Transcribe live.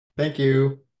Thank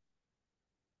you.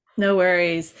 No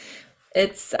worries.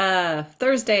 It's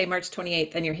Thursday, March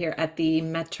 28th, and you're here at the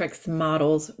Metrics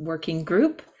Models Working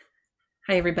Group.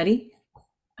 Hi, everybody.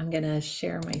 I'm going to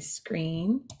share my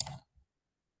screen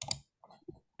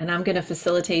and I'm going to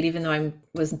facilitate even though I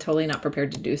was totally not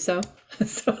prepared to do so.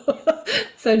 So,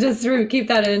 so just keep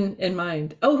that in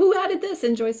mind. Oh, who added this?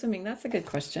 Enjoy swimming. That's a good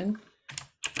question.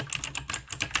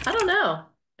 I don't know.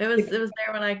 It was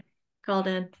there when I called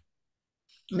in.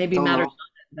 Maybe Don't matters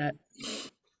know. that.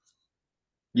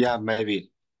 Yeah,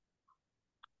 maybe.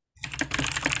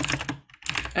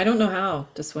 I don't know how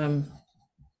to swim.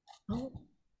 Oh,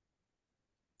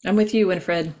 I'm with you,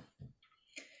 Winfred.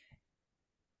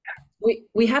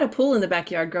 We had a pool in the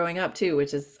backyard growing up too,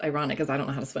 which is ironic because I don't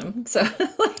know how to swim. So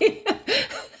like,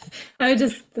 I would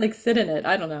just like sit in it.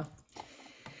 I don't know.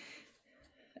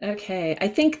 Okay, I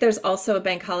think there's also a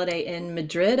bank holiday in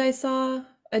Madrid. I saw.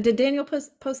 Did Daniel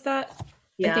post that? I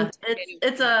Yeah, think it's Daniel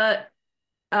it's a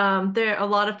there a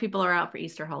lot of people are out for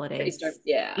Easter for Easter. holidays.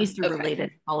 Yeah. Easter Okay.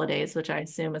 related holidays, which I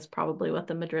assume is probably what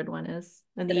the Madrid one is.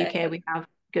 In the Today. UK, we have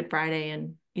Good Friday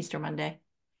and Easter Monday.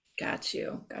 Got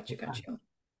you. Got you. Got you.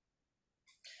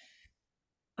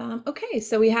 Okay,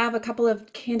 so we have a couple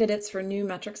of candidates for new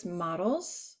metrics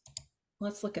models.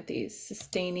 Let's look at these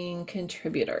sustaining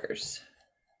contributors.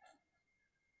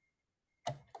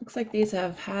 Looks like these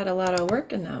have had a lot of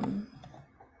work in them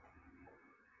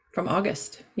from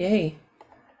August. Yay.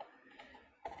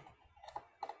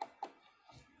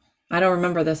 I don't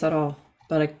remember this at all,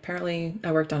 but apparently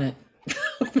I worked on it.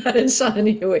 That is Sean and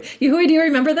Yui. Yui, do you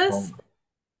remember this?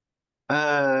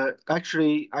 Oh.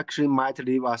 Actually, might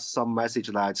leave us some message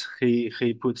that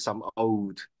he put some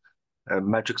old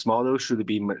metrics model should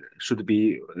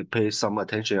be pay some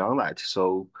attention on that.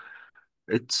 So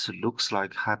it looks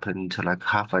like happened like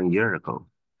half a year ago.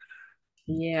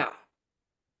 Yeah.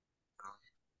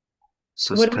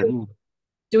 What Sustain.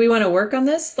 do we want to work on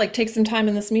this? Like take some time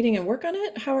in this meeting and work on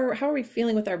it? How are we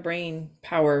feeling with our brain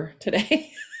power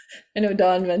today? I know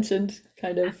Don mentioned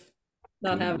kind of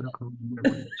not having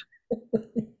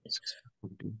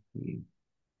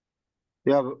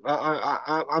Yeah,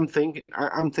 I'm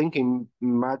thinking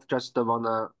Matt just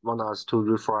want us to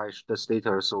refresh the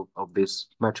status of this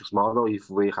metrics model if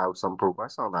we have some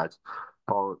progress on that.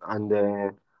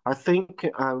 And I think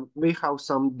we have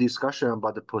some discussion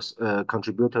about the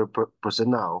contributor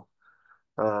personnel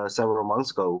several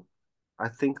months ago. I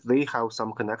think they have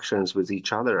some connections with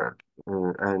each other,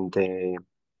 and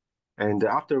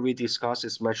after we discussed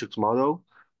this metrics model,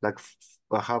 like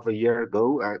half a year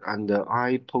ago, and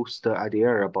I posted the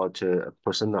idea about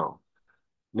personnel.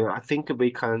 I think we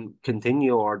can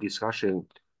continue our discussion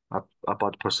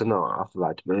about personnel after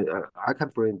that. I can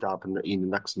bring it up in the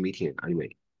next meeting anyway.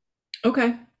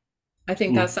 Okay. I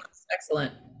think that Mm. sounds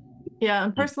excellent. Yeah,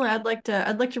 and personally, I'd like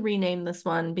to rename this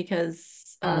one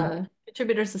because Mm.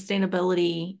 contributor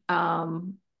sustainability.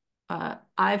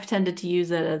 I've tended to use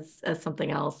it as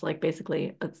something else, like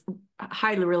basically it's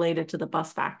highly related to the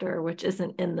bus factor, which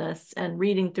isn't in this. And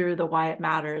reading through the why it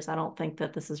matters, I don't think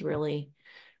that this is really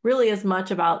as much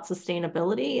about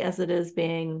sustainability as it is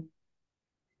being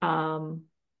um,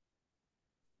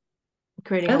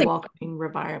 creating I a think welcoming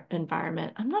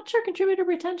environment. I'm not sure contributor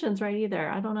retention's right either.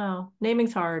 I don't know.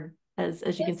 Naming's hard, as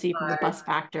you can that's see from the hard. bus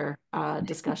factor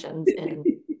discussions in.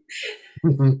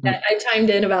 I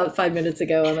chimed in about 5 minutes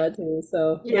ago on that too,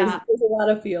 so there's Yeah. there's a lot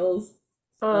of feels.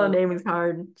 Oh, Um, naming's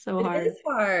hard. So it is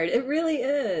hard. hard. It really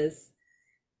is.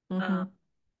 Um, Hmm.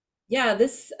 yeah,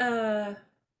 this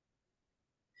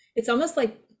it's almost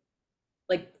like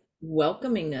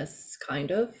welcomingness,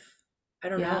 kind of. I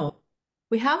don't Yeah. know.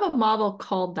 We have a model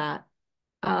called that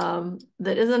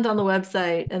that isn't on the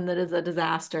website and that is a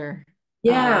disaster. Uh,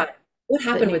 Yeah, what that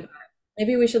happened with needs. that?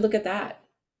 Maybe we should look at that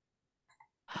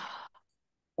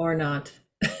or not.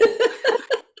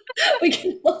 We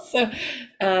can also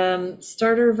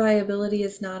starter viability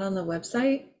is not on the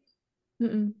website.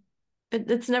 Mm-mm.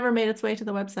 It's never made its way to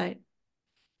the website.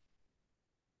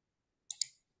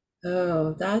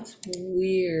 Oh, that's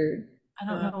weird. I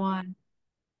don't Uh, know why.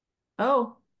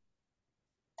 Oh,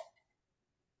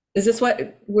 is this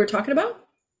what we're talking about?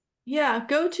 yeah.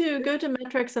 Go to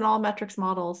metrics and all metrics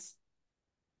models.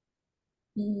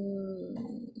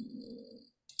 Hmm,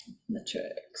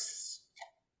 metrics.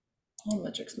 All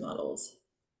metrics models.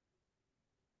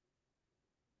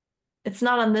 It's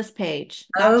not on this page.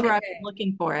 That's where I was Okay.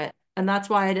 looking for it. And that's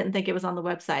why I didn't think it was on the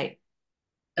website.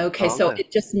 Okay, so Okay.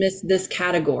 it just missed this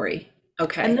category.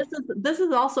 And Okay. this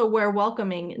is also where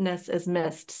welcomingness is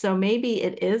missed. So maybe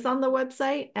it is on the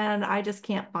website and I just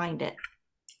can't find it.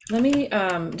 Let me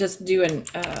just do an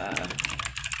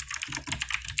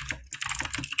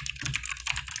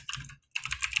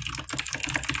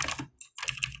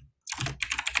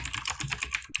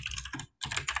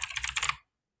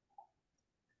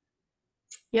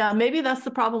Yeah, maybe that's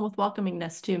the problem with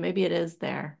welcomingness too. Maybe it is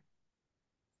there.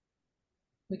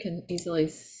 We can easily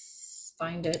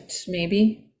find it,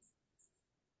 maybe.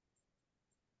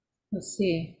 Let's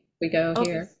see. We go Oh,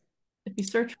 here. if you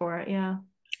search for it, yeah.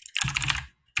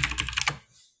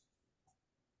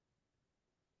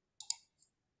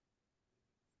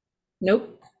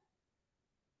 Nope.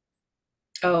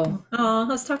 Oh, I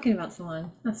was talking about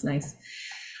someone. That's nice.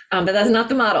 But that's not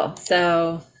the model.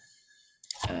 So,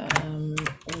 where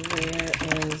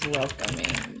is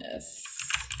welcomingness?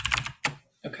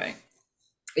 Okay.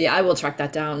 Yeah, I will track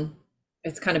that down.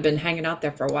 It's kind of been hanging out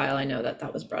there for a while. I know that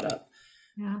that was brought up.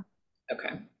 Yeah.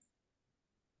 Okay.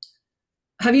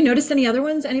 Have you noticed any other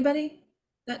ones? Anybody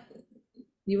that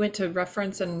you went to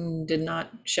reference and did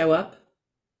not show up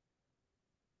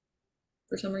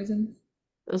for some reason?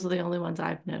 Those are the only ones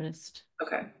I've noticed.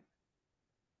 Okay.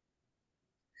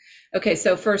 Okay,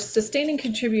 so for sustaining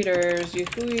contributors,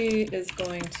 Yuhui is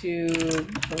going to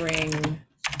bring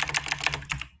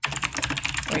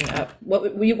up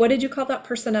what did you call that,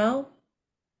 personnel,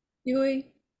 Yuhui?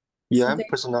 Yeah, Something.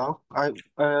 personnel.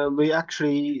 We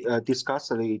actually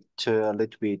discussed it a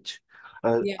little bit.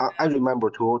 Yeah. I remember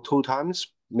two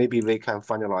times. Maybe we can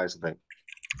finalize them.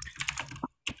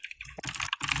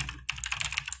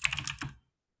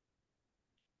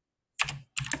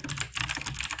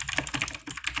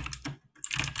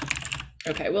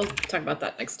 Okay, we'll talk about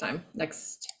that next time.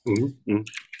 Next. Mm-hmm.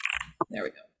 There we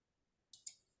go.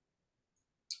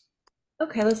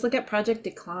 Okay, let's look at project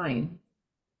decline.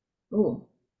 Ooh.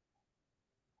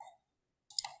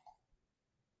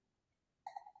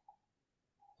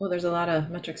 Well, there's a lot of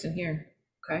metrics in here.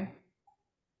 Okay.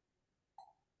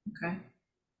 Okay.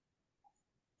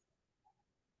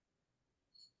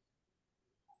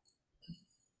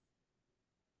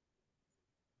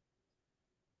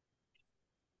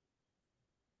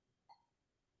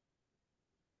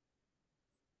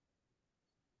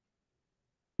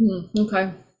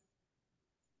 Okay.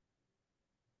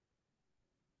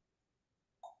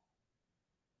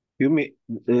 You mean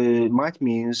might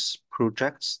means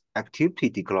projects activity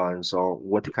declines or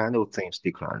what kind of things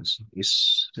declines? It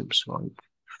seems like.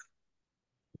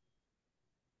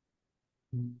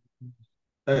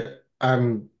 I,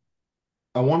 I'm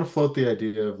I want to float the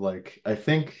idea of like I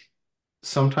think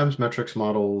sometimes metrics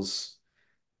models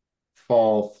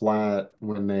fall flat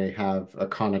when they have a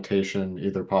connotation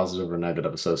either positive or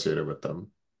negative associated with them.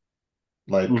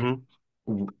 Like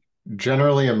Mm-hmm.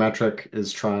 generally a metric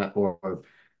is trying or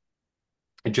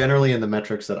generally in the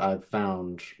metrics that I've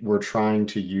found, we're trying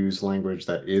to use language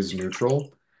that is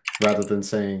neutral rather than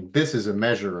saying this is a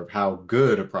measure of how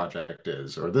good a project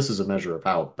is or this is a measure of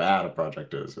how bad a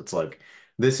project is. It's like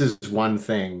this is one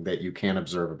thing that you can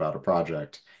observe about a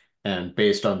project. And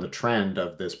based on the trend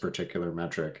of this particular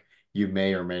metric, you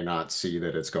may or may not see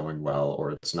that it's going well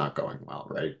or it's not going well,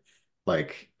 right?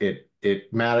 Like it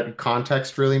matter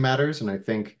context really matters. And I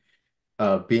think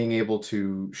being able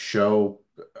to show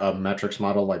a metrics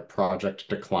model like project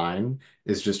decline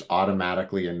is just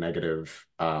automatically a negative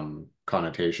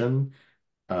connotation.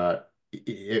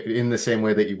 In the same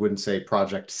way that you wouldn't say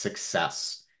project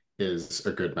success is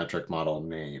a good metric model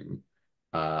name.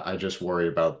 I just worry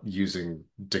about using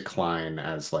decline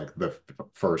as like the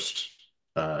first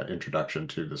introduction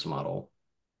to this model.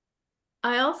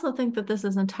 I also think that this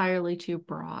is entirely too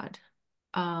broad.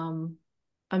 Um,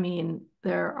 I mean,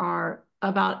 there are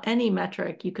about any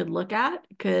metric you could look at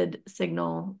could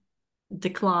signal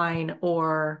decline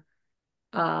or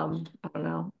I don't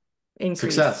know, increase,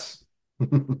 Success.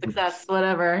 success,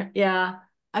 whatever. Yeah.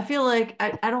 I feel like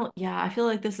I don't, yeah, I feel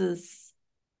like this is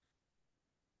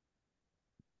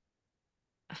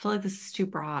too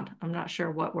broad. I'm not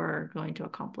sure what we're going to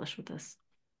accomplish with this.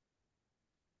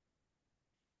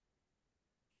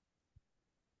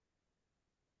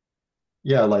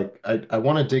 Yeah, like I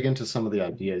want to dig into some of the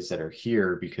ideas that are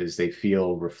here because they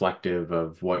feel reflective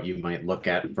of what you might look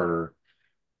at for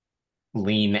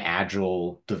lean,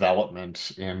 agile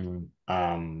development in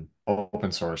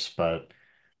open source, but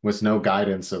with no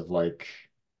guidance of like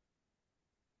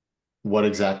what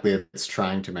exactly it's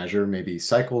trying to measure, maybe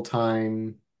cycle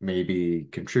time, maybe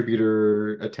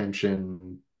contributor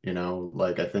attention,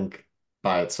 like I think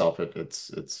by itself it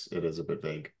is a bit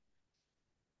vague.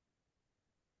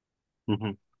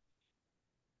 Mm-hmm.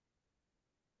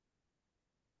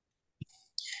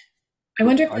 I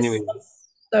wonder if Anyway, this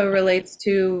also relates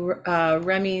to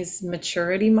Remy's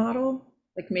maturity model.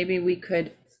 Like maybe we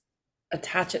could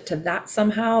attach it to that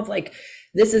somehow, of like,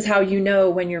 this is how you know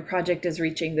when your project is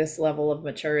reaching this level of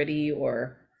maturity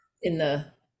or in the,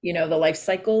 the life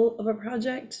cycle of a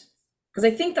project. Because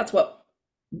I think that's what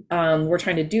we're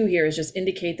trying to do here, is just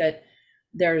indicate that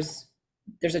there's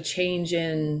a change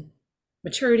in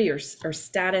maturity or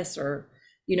status, or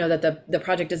that the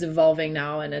project is evolving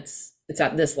now and it's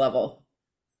at this level.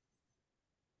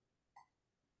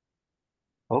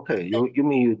 Okay, you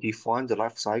mean you define the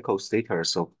life cycle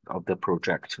status of the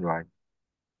project, right?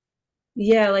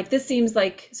 Yeah, like this seems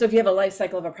like, so if you have a life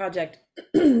cycle of a project,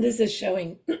 this is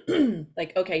showing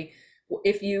like, okay,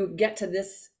 if you get to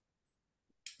this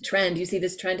trend, you see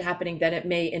this trend happening, then it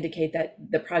may indicate that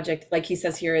the project, like he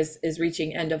says here, is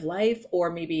reaching end of life, or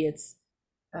maybe it's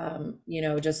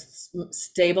just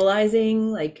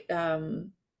stabilizing, like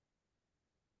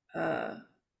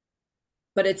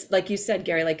but it's like you said,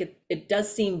 Gary, like it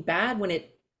does seem bad when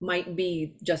it might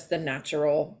be just the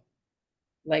natural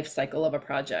life cycle of a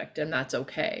project, and that's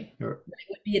okay. Sure. It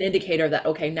would be an indicator that,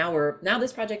 okay, now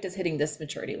this project is hitting this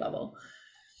maturity level.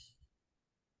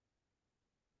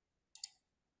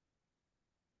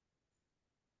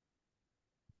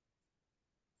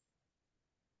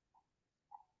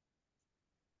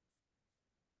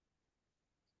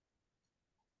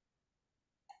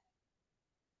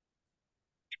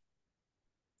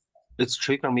 It's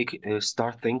trigger me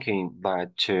start thinking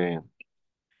that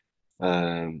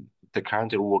the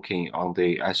currently working on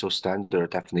the ISO standard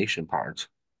definition part.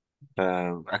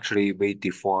 Actually, we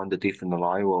define the different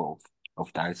level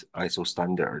of the ISO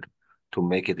standard to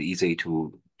make it easy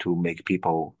to make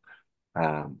people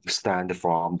stand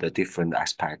from the different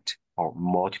aspect or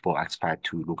multiple aspect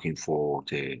to looking for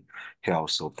the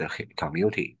health of the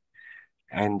community.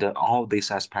 And all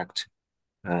these aspects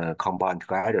combined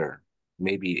together,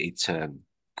 maybe it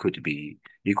could be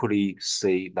equally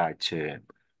say that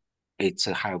it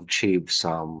have achieved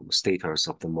some status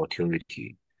of the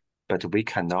maturity, but we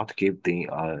cannot give them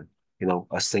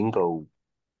a single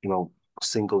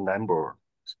single number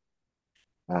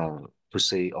to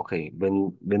say, okay,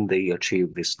 when they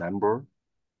achieve this number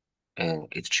and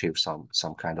it achieves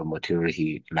some kind of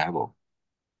maturity level,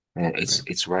 and Right.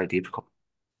 it's very difficult.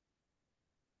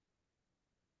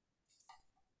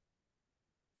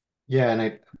 Yeah,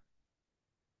 and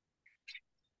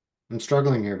I'm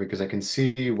struggling here because I can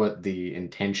see what the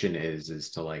intention is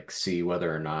to like see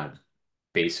whether or not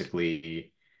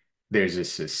basically there's a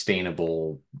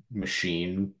sustainable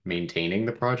machine maintaining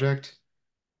the project.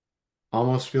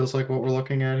 Almost feels like what we're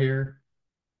looking at here.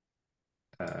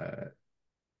 Uh,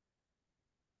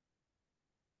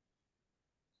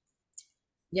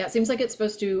 Yeah, it seems like it's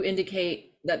supposed to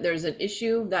indicate that there's an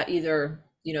issue, that either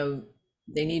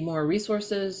they need more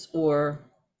resources,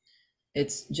 or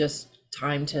it's just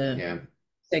time to yeah,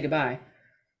 say goodbye.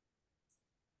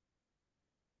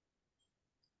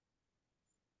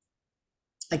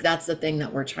 Like that's the thing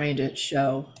that we're trying to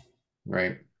show.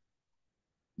 right.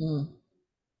 Mm.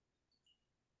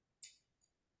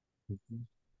 Mhm.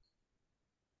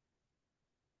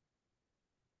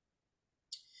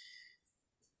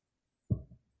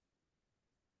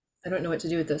 I don't know what to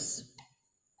do with this.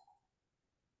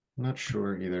 I'm not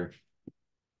sure either.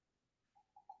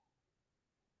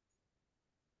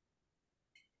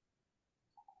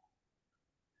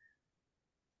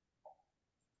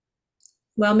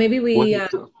 Well, maybe What we is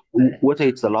what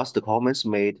is the last comments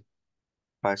made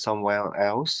by someone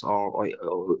else, or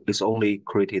it's only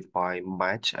created by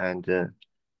Matt and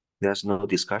there's no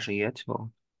discussion yet? Or?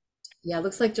 yeah,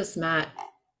 looks like just Matt.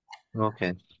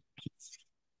 Okay.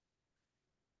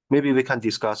 Maybe we can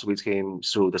discuss with him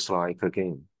through the slide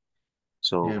again.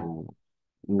 Yeah. So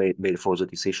made further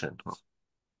decision.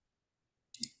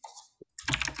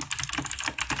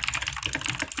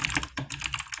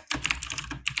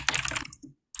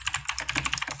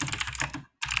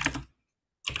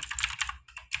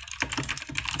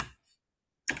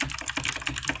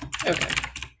 Okay,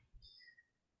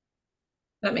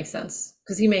 that makes sense,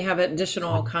 because he may have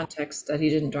additional context that he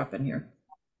didn't drop in here.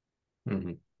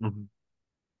 Hmm. Mhm.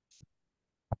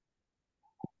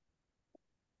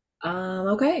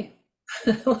 Okay.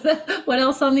 What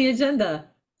else on the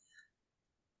agenda?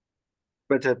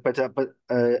 But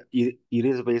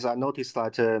Elizabeth, I noticed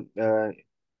that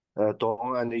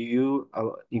Dawn and you,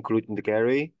 including the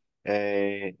Gary,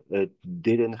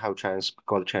 didn't have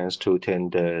got a chance to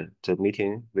attend the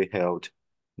meeting we held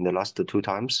in the last two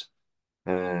times.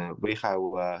 We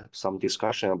have some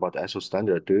discussion about ISO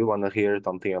standard. Do you want to hear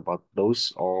something about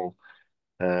those, or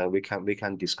we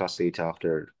can discuss it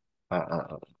after,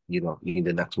 in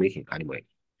the next meeting anyway.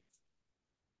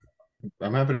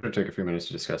 I'm happy to take a few minutes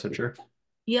to discuss it, sure.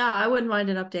 Yeah, I wouldn't mind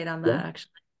an update on Yeah. that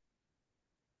actually.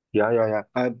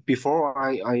 Yeah. Before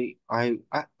I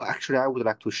actually I would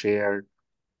like to share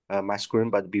my screen,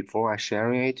 but before I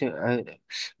sharing it,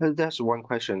 there's one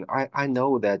question. I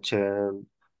know that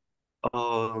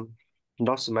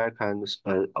North American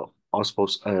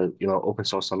open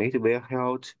source summit will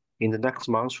held in the next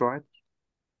month, right?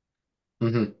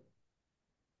 Hmm.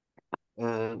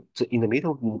 In the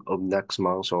middle of next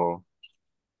month, or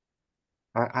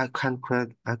I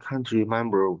can't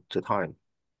remember the time.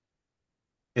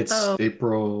 It's Oh,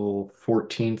 April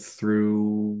 14th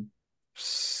through Oh,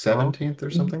 17th or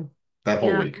something. That whole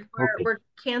yeah, week. okay. we're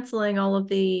canceling all of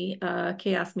the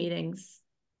chaos meetings.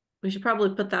 We should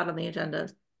probably put that on the agenda,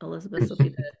 Elizabeth, so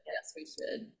people. Yes, we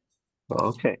should.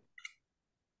 Okay.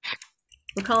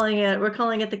 We're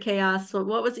calling it the chaos.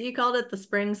 What was it you called it? The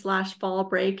spring/fall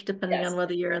break, depending Yes. on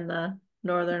whether you're in the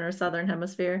northern or southern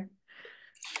hemisphere.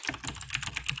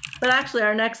 But actually,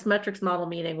 our next metrics model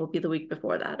meeting will be the week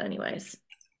before that, anyways.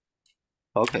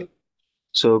 Okay.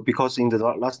 So because in the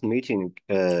last meeting,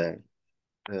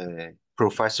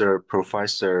 Professor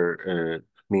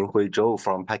Minghui Zhou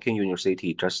from Peking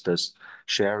University just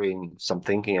sharing some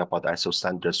thinking about ISO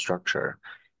standard structure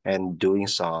and doing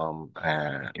some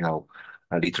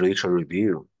literature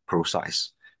review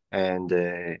process.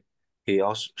 And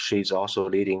she's also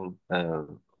leading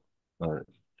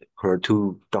her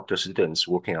two doctor students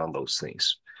working on those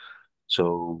things.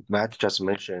 So Matt just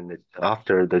mentioned that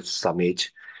after the summit,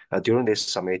 during this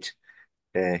summit,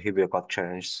 he will got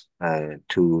chance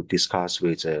to discuss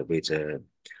with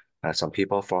some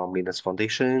people from Linux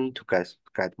Foundation to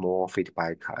get more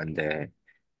feedback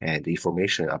and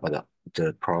information about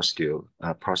the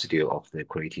procedure of the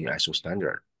creating ISO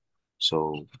standard.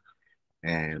 So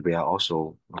and we are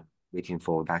also waiting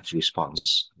for that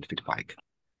response and feedback.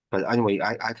 But anyway,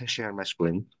 I can share my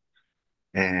screen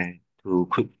and to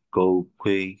go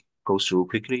through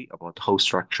quickly about the whole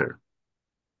structure.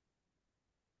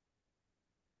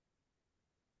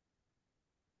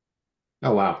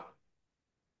 Oh, wow.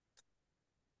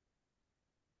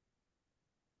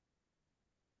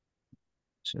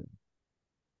 So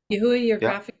Yahui, your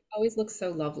yeah, graphics always look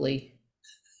so lovely.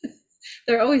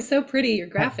 They're always so pretty, your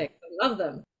graphics. I love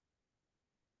them.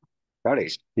 that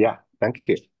is. Yeah, thank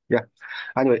you. Yeah.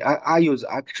 Anyway, I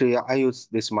use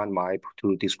this mind map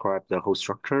to describe the whole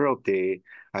structure of the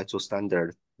ISO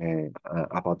standard and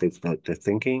about the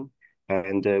thinking.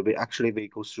 And we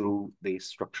go through the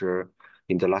structure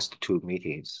in the last two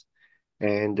meetings.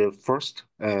 And first,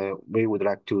 we would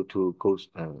like to go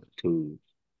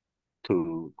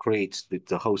to create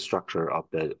the whole structure of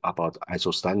the about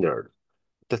ISO standard.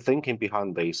 The thinking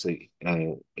behind this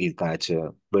is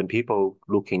that when people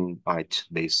looking at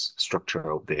this structure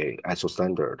of the ISO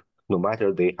standard, no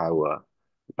matter they have a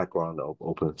background of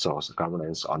open source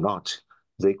governance or not,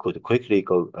 they could quickly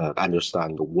go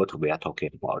understand what we are talking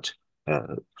about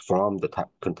from the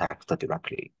context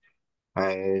directly.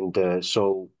 And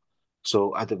so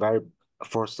at the very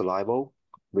first level,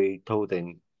 we told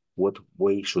them what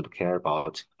we should care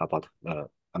about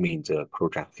the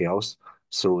project fields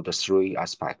through the three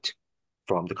aspects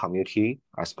from the community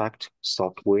aspect,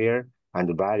 software, and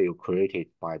the value created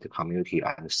by the community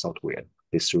and the software,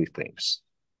 these three things.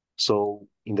 So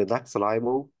in the next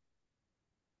level,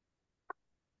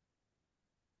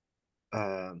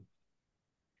 um,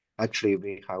 actually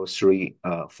we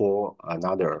have four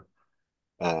another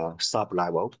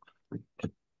sub-level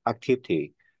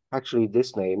activity. Actually,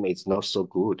 this name is not so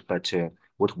good, but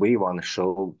what we want to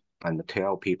show and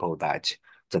tell people that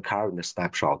the current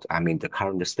snapshot, the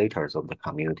current status of the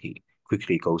community,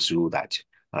 quickly go through that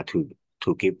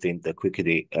to give them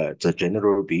the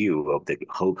general view of the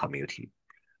whole community,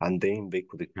 and then we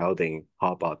could tell them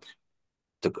how about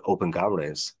the open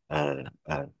governance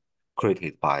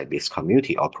created by this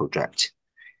community or project.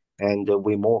 And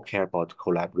we more care about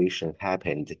collaboration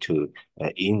happened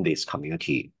in this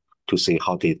community to see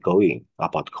how it's going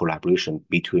about collaboration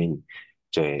between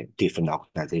the different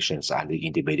organizations and the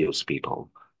individuals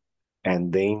people.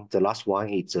 And then the last one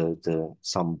is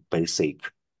some basic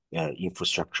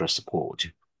infrastructure support.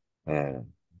 Uh,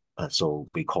 so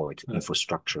we call it Uh,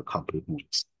 infrastructure complete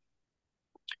needs.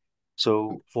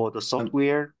 So for the I'm,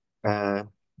 software, uh,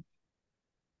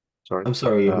 sorry, I'm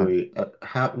sorry, uh, Hui.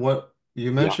 What you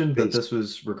yeah, mentioned that please. this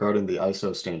was regarding the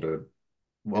ISO standard.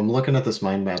 I'm looking at this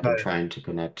mind map and trying to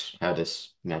connect how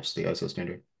this maps the ISO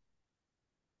standard.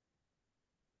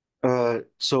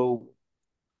 So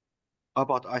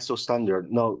about ISO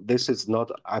standard, no, this is not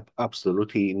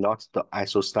absolutely not the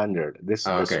ISO standard. This is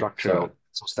Oh, the okay. structure of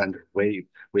ISO standard.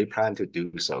 We plan to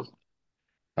do so.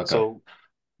 Okay. So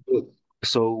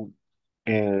so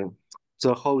uh,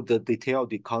 the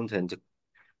detailed content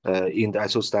in the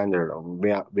ISO standard,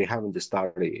 we haven't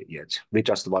started it yet. We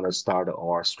just want to start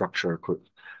our structure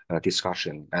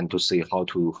discussion and to see how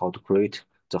to create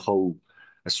the whole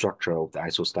structure of the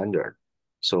ISO standard.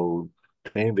 So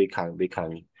then we can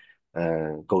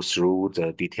go through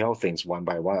the detailed things one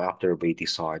by one after we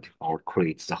decide or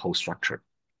create the whole structure.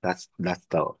 That's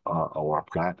the our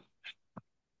plan.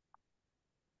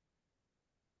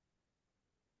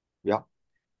 Yeah.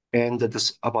 And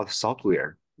this about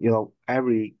software,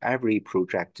 every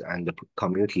project and the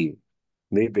community,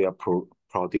 they will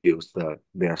produce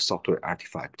their software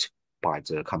artifact by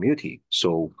the community.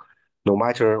 So no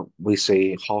matter we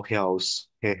say how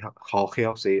healthy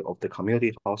of the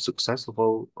community, how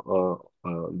successful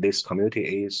this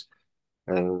community is,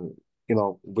 uh,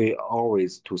 we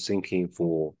always to thinking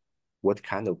for what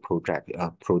kind of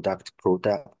product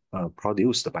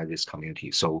produced by this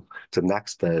community. So the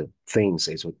next things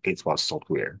is about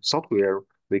software. Software,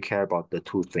 we care about the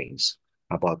two things,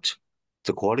 about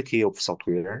the quality of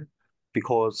software,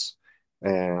 because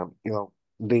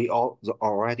they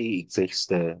already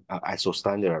exist ISO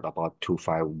standard about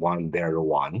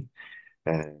 25101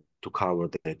 uh, to cover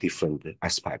the different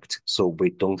aspects. So we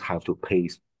don't have to pay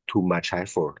too much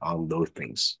effort on those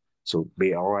things. So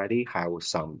we already have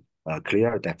some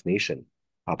clear definition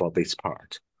about this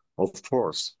part. Of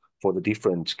course, for the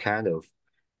different kind of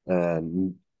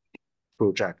um,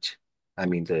 project, I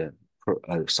mean the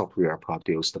software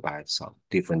produced by some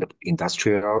different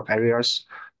industrial areas,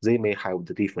 they may have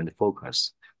the different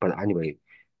focus. But anyway,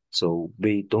 so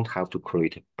we don't have to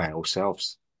create by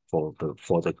ourselves for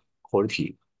the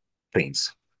quality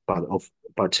things. I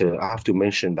have to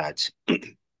mention that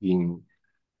in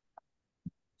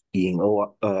in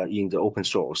the open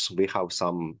source we have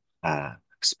some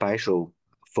special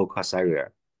focus area,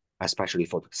 especially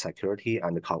for the security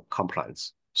and the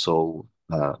compliance. So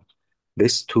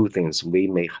these two things we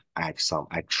may add some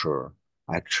extra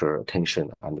attention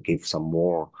and give some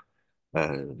more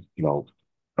uh, you know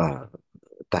uh,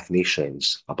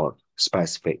 definitions about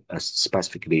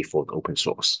specifically for the open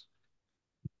source.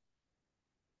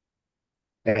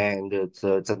 And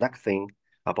the next thing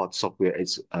about software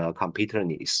is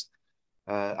competitiveness.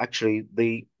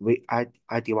 Actually,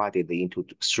 I divided it into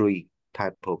three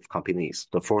type of companies.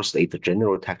 The first is the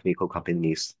general technical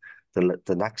companies.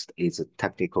 The next is the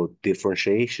technical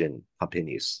differentiation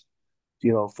companies.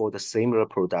 For the similar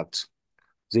products,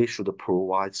 they should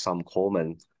provide some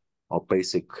common or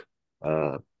basic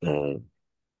uh,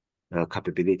 uh,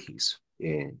 capabilities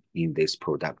in this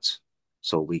product.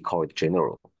 So we call it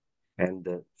general. And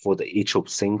for each of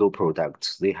single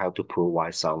products, they have to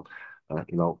provide some,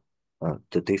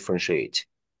 to differentiate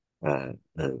uh,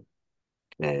 uh,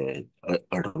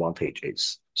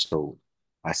 advantages. So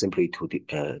I simply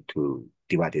to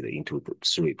divide it into the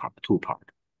two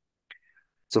part.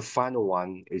 The final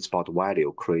one is about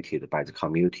value created by the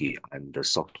community and the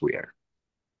software.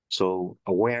 So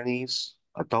awareness,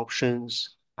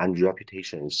 adoptions, and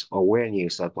reputations.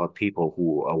 Awareness about people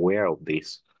who are aware of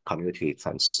these communities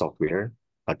and software.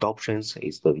 Adoptions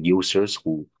is the users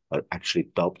who actually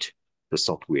adopt the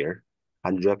software.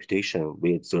 And reputation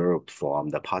we observed from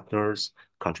the partners,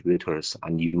 contributors,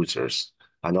 and users.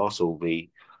 And also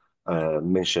we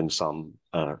mentioned some,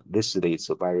 this is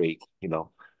a very,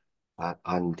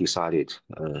 undecided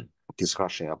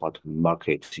discussion about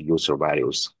market user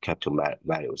values, capital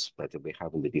values, but we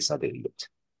haven't decided yet.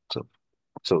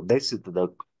 So this is the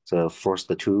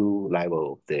first two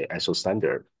level of the ISO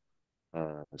standard.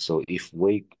 So if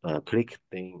we click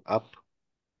thing up,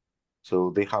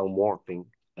 so they have more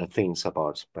things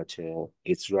about, but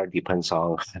it really depends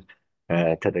on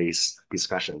today's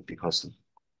discussion, because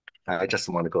I just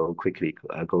want to go quickly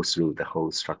go through the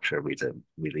whole structure with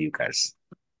you guys.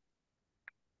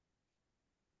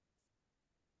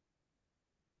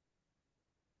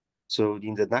 So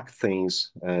in the next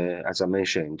things, as I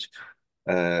mentioned,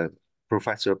 uh,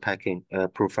 Professor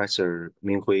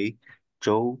Minghui,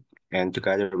 Zhou, and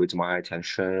together with my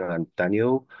attention and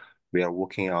Daniel, we are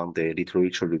working on the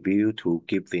literature review to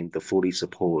give them the fully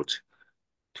support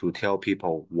to tell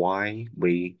people why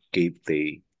we give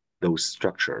those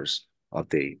structures of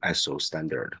the ISO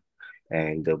standard.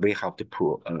 And we have to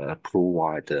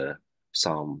provide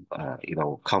some,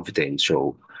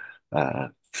 confidential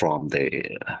from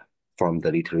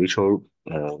the literature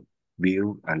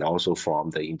view and also from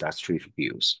the industry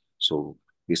reviews. So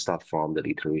we start from the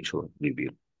literature review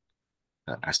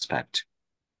aspect.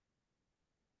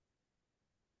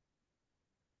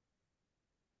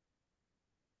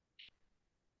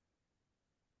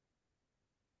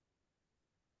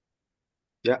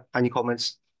 Yeah, any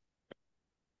comments?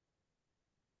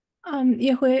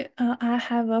 Yehui, I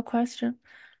have a question.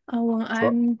 When Sure.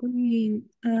 I'm doing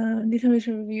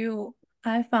literature review,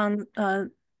 I found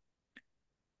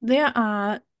there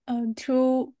are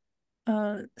two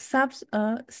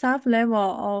sub level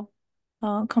of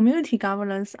community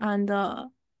governance and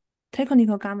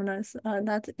technical governance.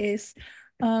 That is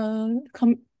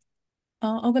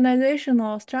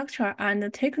organizational structure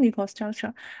and technical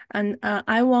structure. And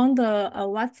I wonder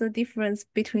what's the difference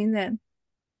between them,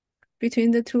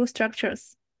 between the two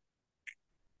structures.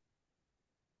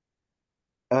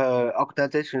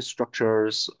 Organization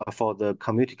structures for the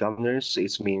community governance,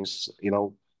 it means,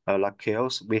 like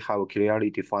CHAOSS, we have a clearly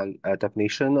defined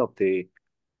definition of the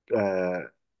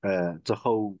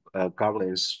whole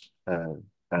governance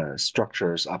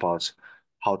structures about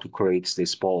how to create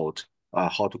this board,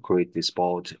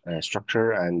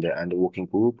 structure and working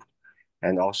group,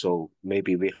 and also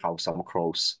maybe we have some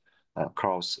cross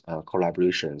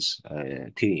collaborations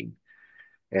team.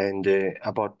 And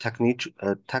about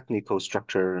technical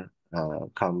structure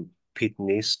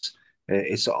completeness,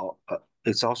 it's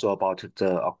also about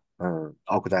the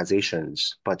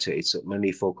organizations, but it's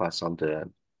mainly focused on the,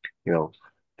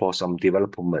 for some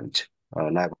development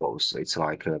levels. It's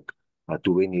like,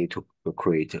 do we need to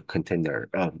create a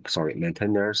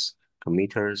maintainers,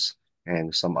 committers,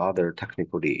 and some other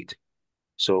technical lead.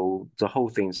 So the whole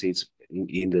thing is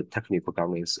in the technical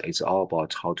governance, it's all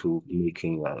about how to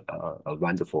making a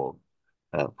wonderful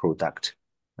product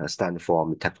stand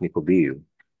from technical view.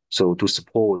 So to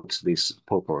support this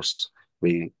purpose,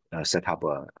 we set up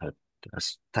a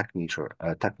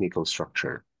technical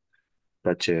structure.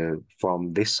 But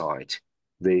from this side,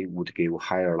 they would give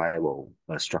higher level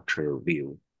structure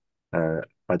view.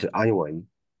 But anyway,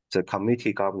 the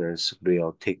community governance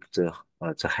will take the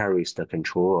heaviest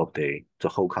control of the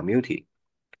whole community.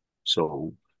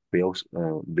 So we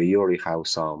already have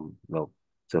some,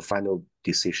 the final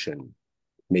decision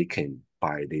making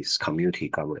by this community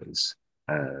governance.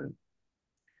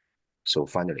 So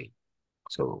finally,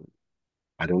 so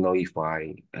I don't know if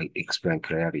I explain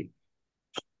clearly.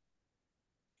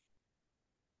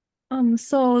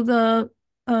 So the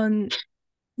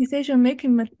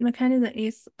decision-making mechanism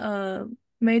is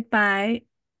made by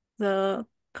the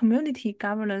community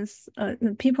governance,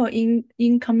 the people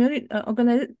in community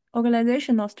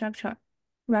organizational structure,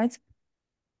 right?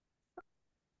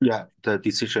 Yeah, the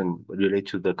decision related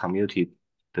to the community,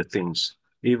 the things,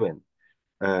 even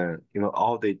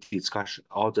all the discussion,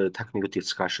 all the technical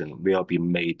discussion will be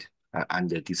made, and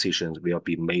the decisions will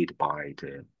be made by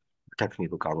the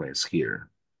technical governance here.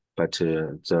 But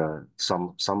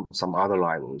some other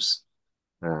levels,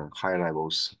 higher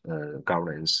levels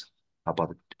governance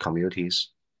about communities,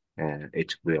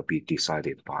 it will be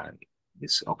decided by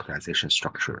this organization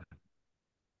structure.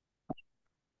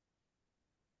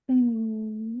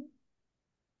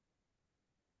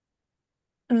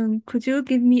 Could you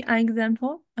give me an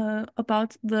example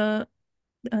about the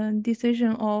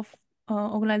decision of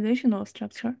organizational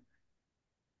structure?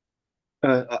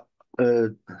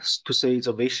 To say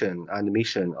the vision and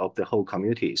mission of the whole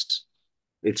communities,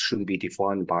 it should be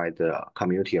defined by the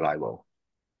community level.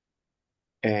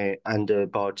 And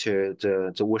about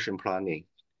the vision planning,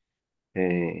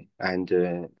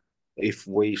 and if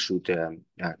we should, to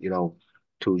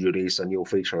release a new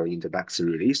feature in the next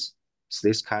release, so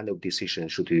this kind of decision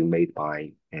should be made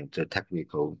by the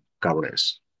technical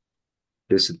governance.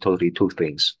 This is totally two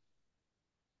things.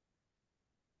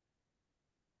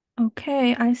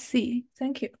 Okay, I see.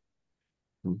 Thank you.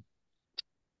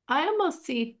 I almost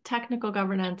see technical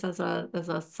governance as a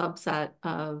subset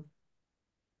of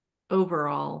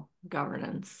overall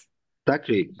governance.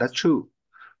 Exactly, that's true.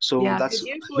 So yeah, that's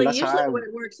usually that's the why way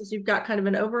it works is you've got kind of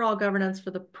an overall governance for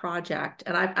the project,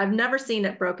 and I've never seen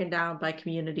it broken down by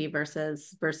community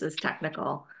versus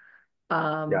technical.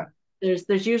 Yeah.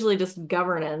 There's usually just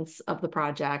governance of the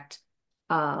project.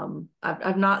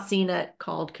 I've not seen it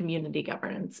called community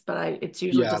governance, but it's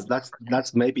usually just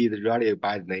that's maybe really a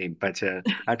bad name, but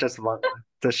I just want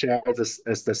to share this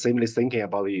as the same thinking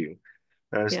about you.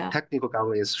 yeah. Technical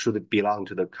governance should belong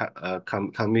to the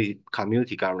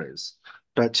community governance,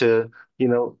 but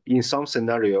in some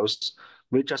scenarios,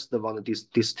 we just want to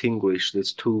distinguish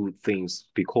these two things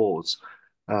because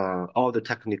all the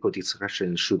technical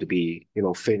discussion should be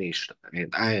finished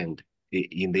and end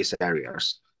in these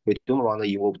areas. We don't want to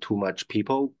involve too much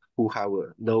people who have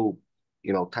no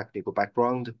technical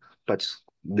background, but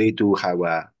they do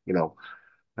have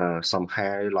some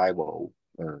high level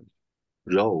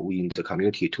role in the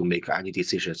community to make any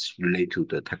decisions related to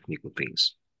the technical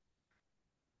things.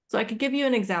 So I could give you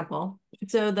an example.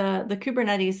 So the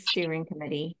Kubernetes steering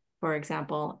committee, for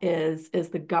example, is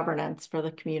the governance for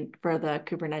the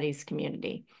Kubernetes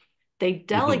community. They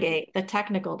delegate the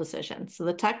technical decisions. So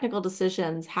the technical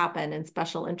decisions happen in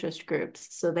special interest groups.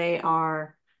 So they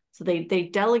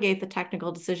delegate the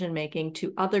technical decision making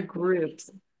to other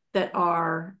groups that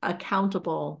are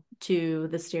accountable to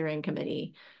the steering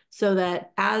committee, so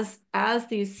that as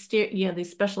these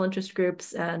these special interest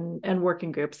groups and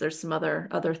working groups, there's some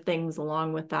other things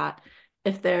along with that.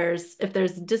 If there's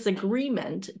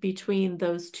disagreement between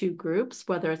those two groups,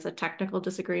 whether it's a technical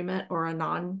disagreement or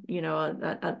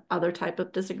a other type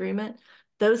of disagreement,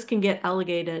 those can get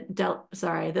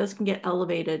those can get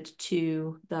elevated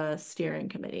to the steering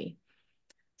committee.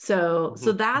 So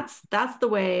that's the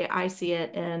way I see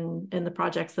it in the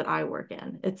projects that I work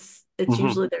in. It's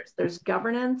usually there's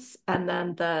governance, and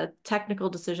then the technical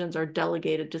decisions are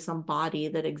delegated to some body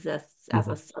that exists as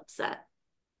a subset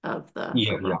of the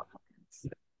overall governance.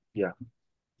 Yeah.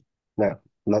 No,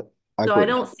 I So I agree.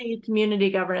 don't see community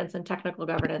governance and technical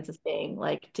governance as being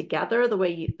like together the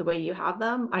way you have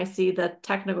them. I see the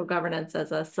technical governance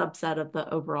as a subset of the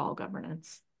overall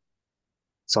governance.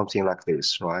 Something like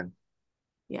this, right?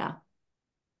 Yeah.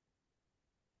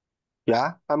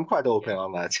 Yeah, I'm quite open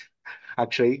on that.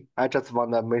 Actually, I just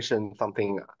want to mention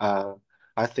something.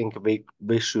 I think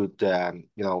we should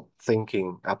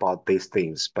thinking about these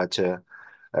things, but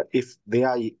if they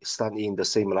are standing in the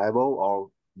same level,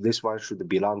 or this one should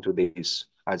belong to this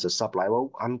as a sub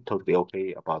level, I'm totally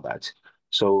okay about that.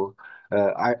 So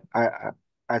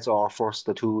as our first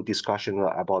two discussion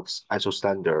about ISO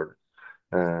standard,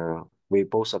 we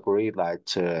both agree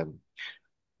that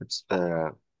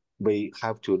we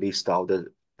have to list out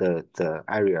the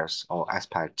areas or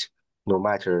aspect, no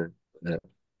matter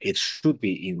it should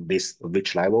be in this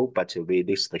which level, but we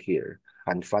list here.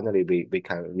 And finally, we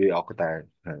can reorganize,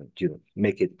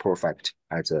 make it perfect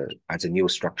as a new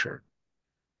structure.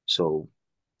 So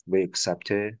we accept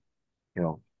the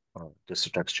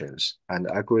suggestions and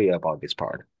agree about this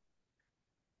part.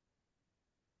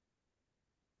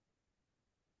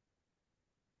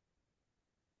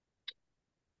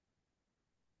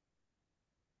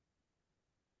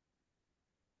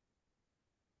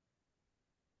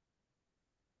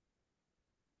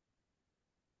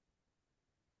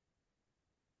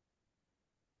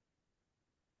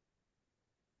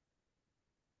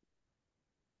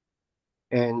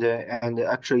 And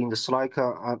actually in the slide,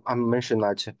 I mentioned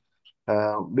that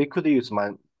we could use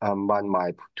mind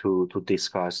map to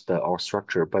discuss our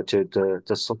structure, but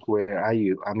the software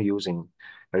I'm using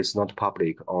is not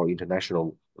public or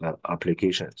international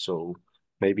application. So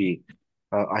maybe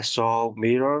I saw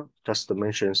Mirror just to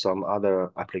mention some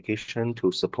other application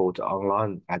to support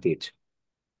online edit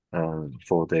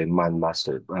for the mind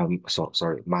master.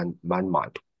 Mind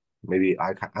map. Maybe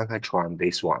I can try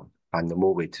this one and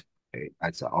move it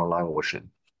as an online version.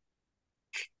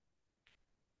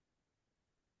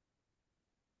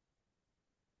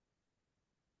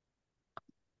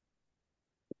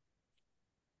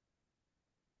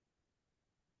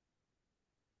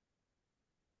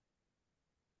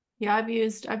 Yeah, I've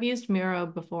used Miro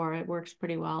before. It works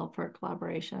pretty well for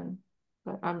collaboration,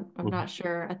 but I'm not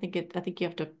sure. I think you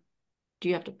have to, do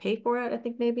you have to pay for it? I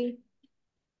think maybe.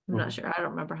 I'm not sure. I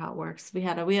don't remember how it works. We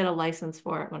had a license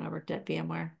for it when I worked at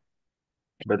VMware.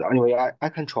 But anyway, I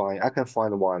can try. I can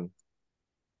find one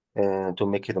to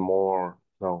make it more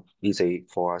easy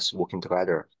for us working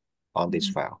together on this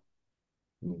file.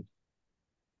 Mm.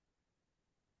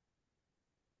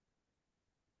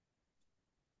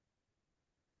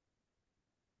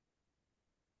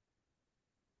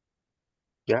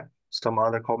 Yeah, some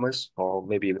other comments, or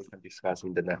maybe we can discuss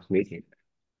in the next meeting.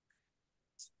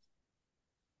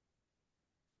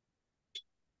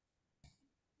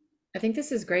 I think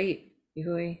this is great,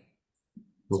 Yuhui.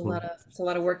 It's a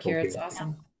lot of work here. Thank It's you.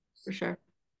 awesome. For sure.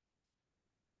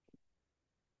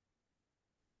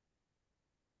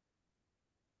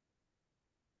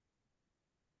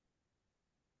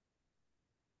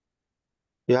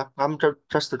 Yeah, I'm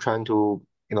just trying to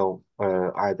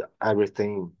add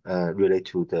everything related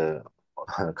to the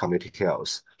community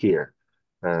chaos here,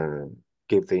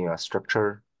 give them a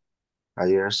structure,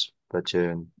 ideas, but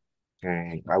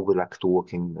I would like to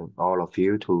work in all of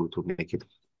you to make it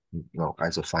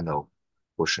as a final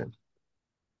version.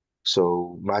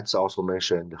 So Matt's also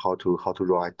mentioned how to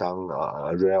write down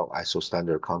a real ISO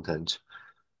standard content.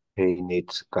 He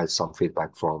needs get some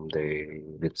feedback from the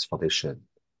Linux Foundation.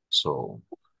 So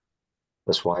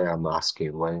that's why I'm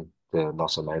asking when the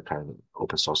North American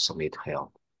Open Source Summit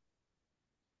held.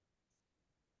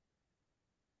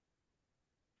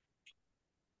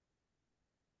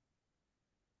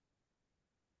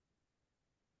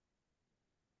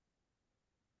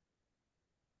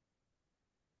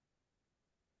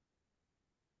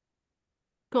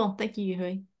 Cool. Thank you,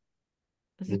 Yuhui.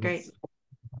 This is great.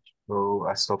 So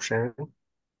I stop sharing.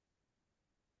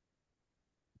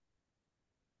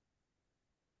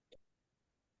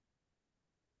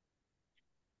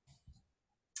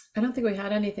 I don't think we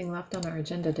had anything left on our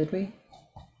agenda, did we?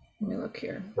 Let me look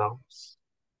here. No,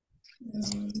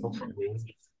 not for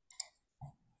me.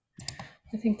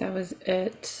 I think that was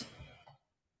it.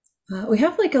 We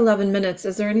have like 11 minutes.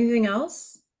 Is there anything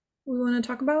else we want to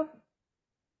talk about?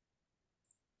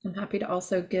 I'm happy to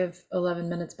also give 11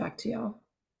 minutes back to y'all.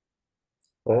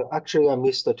 Actually, I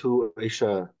missed the two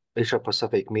Asia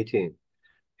Pacific meeting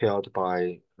held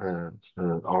by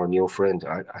our new friend.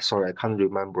 Sorry, I can't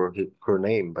remember her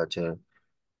name, but he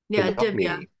Yeah, helped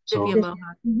Divya. me. So Divya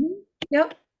Mohak.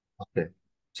 Yep. okay.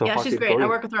 So Yeah, how's she's it great. I going?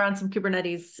 work with her on some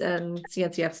Kubernetes and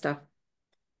CNCF stuff.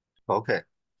 Okay.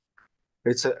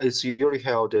 It's usually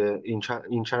held in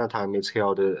China time. It's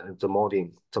held the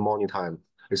morning time.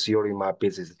 It's usually my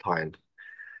busiest time,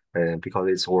 because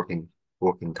it's working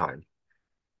time.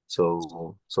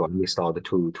 So I missed out the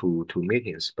two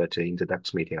meetings, but in the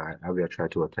next meeting I will try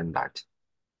to attend that.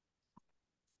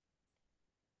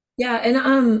 Yeah, and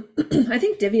I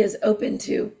think Divya is open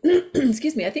to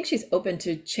excuse me, I think she's open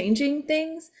to changing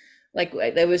things. Like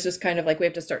it was just kind of like we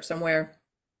have to start somewhere.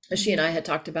 As she and I had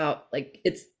talked about, like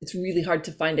it's really hard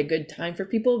to find a good time for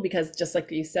people because just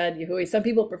like you said, Yuhui, some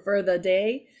people prefer the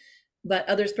day, but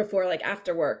others prefer like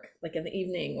after work, like in the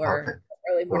evening Okay. or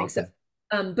early morning. Okay.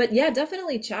 So but yeah,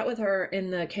 definitely chat with her in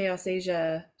the Chaos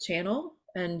Asia channel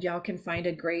and y'all can find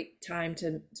a great time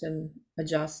to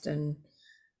adjust and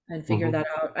figure Mhm. that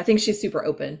out. I think she's super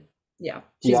open. Yeah,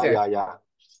 she's very Yeah.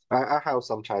 I have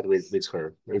some chat with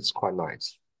her. It's quite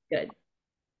nice. good.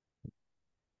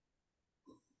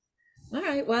 All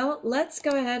right, well, let's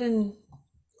go ahead and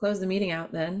close the meeting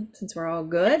out then, since we're all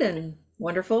good and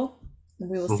wonderful. And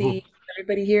we will see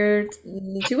everybody here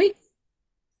in 2 weeks.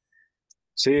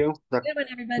 See you Good one,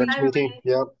 everybody. next meeting.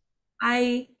 Yeah.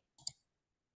 Bye.